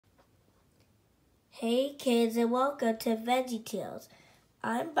Hey kids and welcome to Veggie Tales.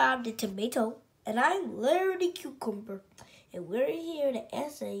 I'm Bob the Tomato and I'm Larry the Cucumber and we're here to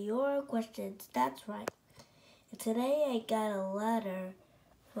answer your questions. That's right. And today I got a letter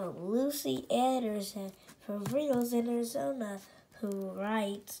from Lucy Anderson from Rios in Arizona who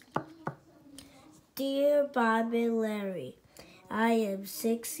writes, Dear Bob and Larry, I am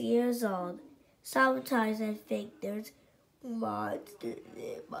 6 years old. Sometimes I think there's monsters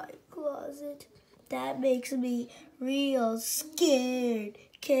in my closet. That makes me real scared.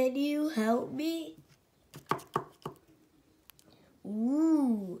 Can you help me?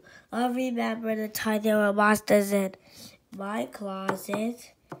 Ooh, I remember the time there were monsters in my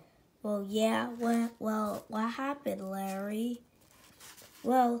closet. Well, yeah, what happened, Larry?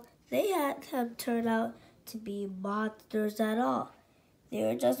 Well, they hadn't turned out to be monsters at all. They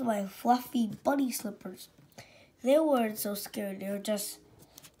were just my fluffy bunny slippers. They weren't so scared, they were just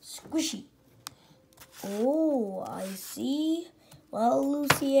squishy. Oh, I see. Well,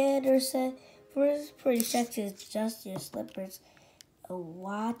 Lucy Anderson, first pretty sexy, it's just your slippers. I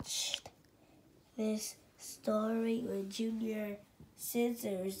watched this story when Junior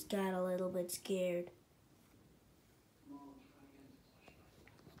Scissors got a little bit scared.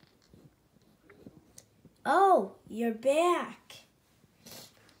 Oh, you're back.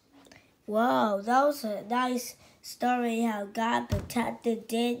 Wow, that was a nice story how God protected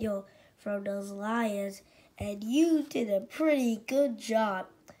Daniel from those lions, and you did a pretty good job.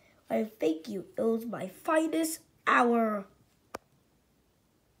 I thank you. It was my finest hour.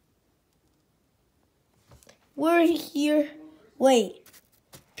 We're here. Wait,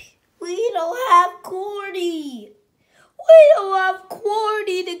 we don't have Cordy. We don't have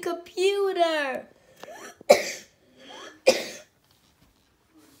Cordy, the computer.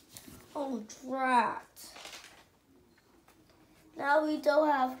 Oh, drat. Now we don't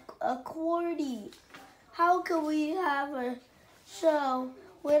have a Cordy. How can we have a show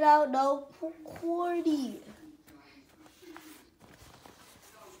without no Cordy?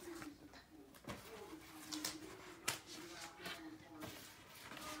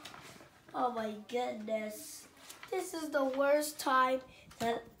 Oh my goodness. This is the worst time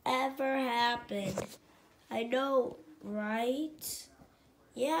that ever happened. I know, right?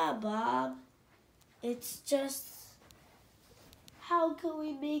 Yeah, Bob. It's just, how can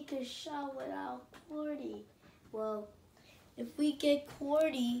we make a show without Cordy? Well, if we get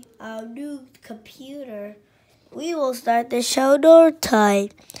Cordy, our new computer, we will start the show no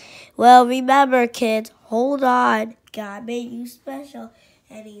time. Well, remember, kids, hold on. God made you special,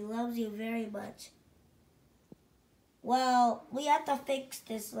 and He loves you very much. Well, we have to fix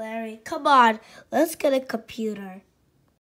this, Larry. Come on, let's get a computer.